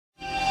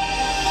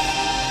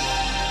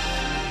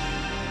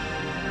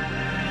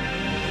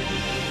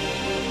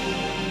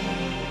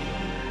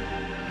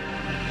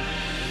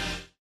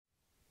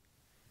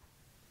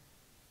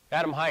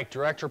Adam Huycke,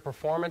 Director of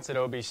Performance at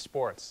OB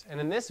Sports. And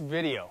in this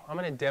video, I'm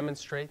going to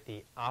demonstrate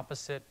the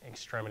opposite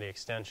extremity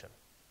extension.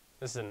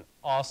 This is an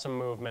awesome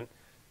movement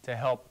to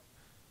help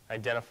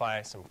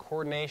identify some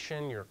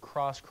coordination, your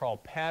cross-crawl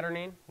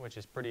patterning, which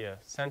is pretty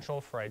essential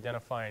for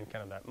identifying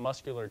kind of that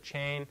muscular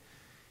chain.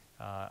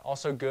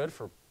 Also good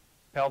for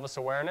pelvis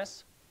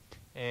awareness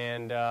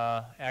and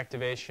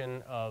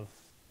activation of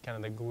kind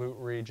of the glute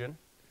region.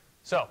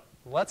 So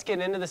let's get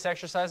into this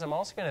exercise. I'm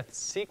also going to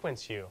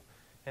sequence you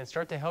and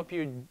start to help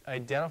you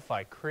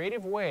identify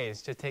creative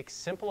ways to take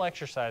simple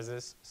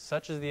exercises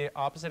such as the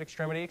opposite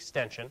extremity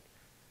extension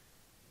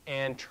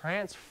and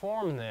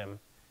transform them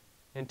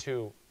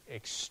into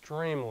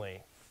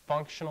extremely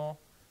functional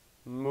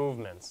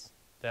movements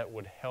that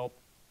would help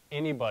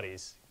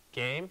anybody's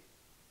game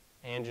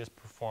and just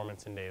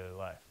performance in daily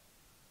life.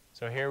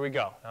 So here we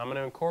go. I'm going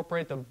to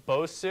incorporate the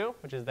Bosu,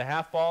 which is the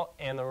half ball,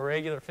 and the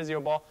regular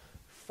physio ball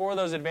for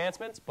those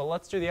advancements, but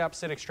let's do the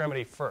opposite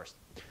extremity first.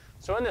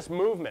 So in this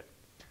movement,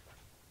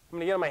 I'm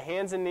going to get on my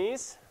hands and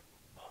knees,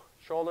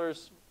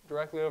 shoulders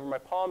directly over my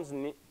palms,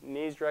 and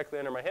knees directly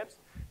under my hips.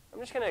 I'm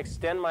just going to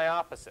extend my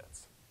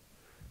opposites,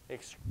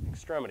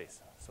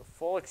 extremities. So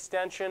full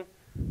extension,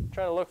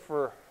 trying to look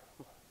for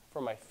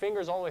from my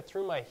fingers all the way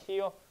through my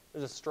heel.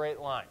 There's a straight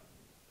line.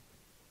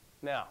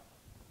 Now,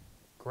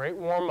 great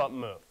warm-up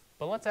move,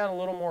 but let's add a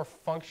little more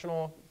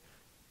functional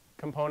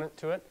component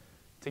to it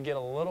to get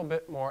a little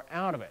bit more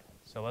out of it.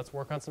 So let's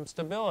work on some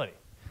stability.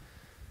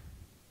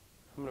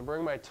 I'm going to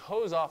bring my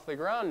toes off the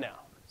ground now.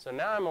 So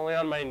now I'm only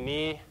on my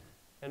knee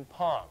and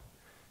palm.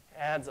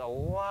 Adds a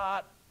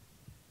lot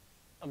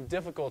of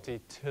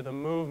difficulty to the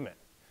movement.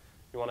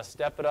 You want to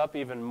step it up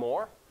even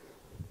more?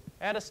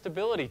 Add a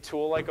stability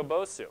tool like a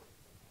Bosu.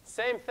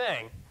 Same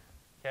thing.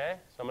 Okay?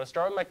 So I'm going to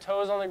start with my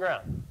toes on the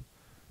ground.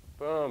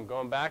 Boom,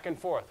 going back and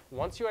forth.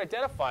 Once you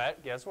identify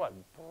it, guess what?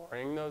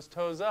 Bring those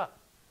toes up.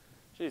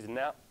 Geez,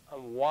 now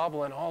I'm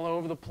wobbling all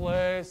over the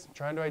place,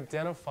 trying to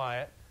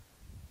identify it.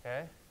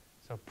 Okay?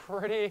 So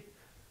pretty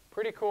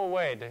cool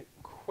way to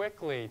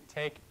quickly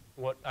take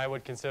what I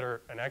would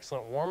consider an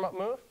excellent warm-up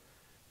move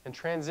and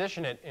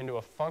transition it into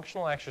a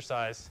functional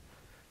exercise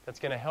that's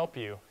going to help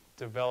you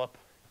develop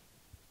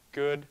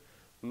good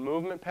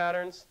movement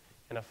patterns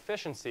and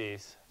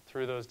efficiencies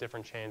through those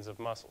different chains of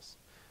muscles.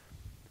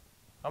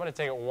 I'm going to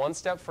take it one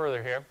step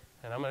further here,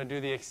 and I'm going to do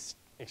the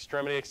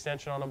extremity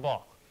extension on the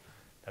ball.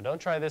 Now don't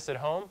try this at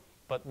home,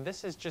 but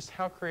this is just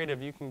how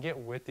creative you can get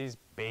with these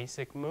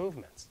basic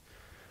movements.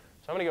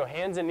 So I'm going to go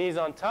hands and knees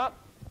on top.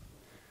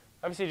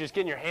 Obviously, just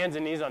getting your hands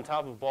and knees on top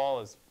of the ball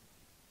is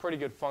pretty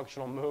good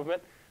functional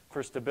movement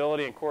for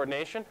stability and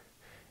coordination.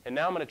 And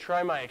now I'm going to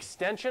try my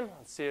extension.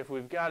 Let's see if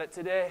we've got it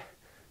today.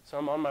 So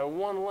I'm on my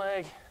one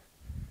leg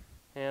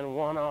and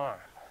one arm.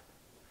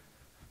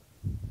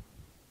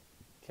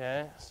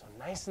 Okay, so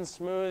nice and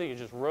smooth. You can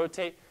just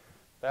rotate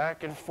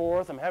back and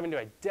forth. I'm having to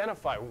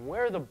identify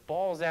where the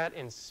ball's at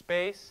in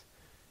space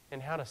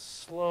and how to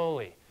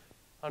slowly,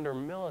 under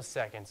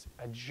milliseconds,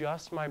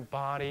 adjust my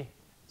body's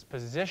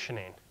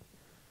positioning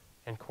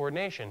and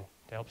coordination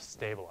to help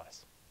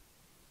stabilize.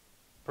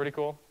 Pretty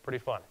cool, pretty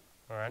fun.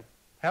 All right,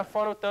 have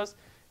fun with those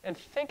and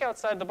think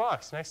outside the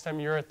box next time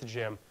you're at the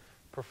gym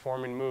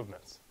performing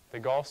movements. The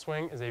golf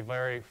swing is a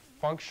very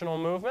functional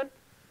movement,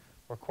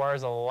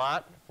 requires a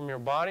lot from your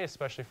body,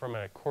 especially from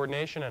a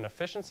coordination and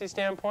efficiency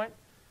standpoint.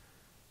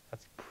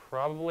 That's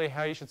probably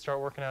how you should start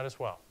working out as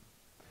well.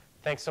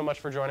 Thanks so much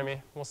for joining me.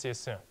 We'll see you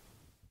soon.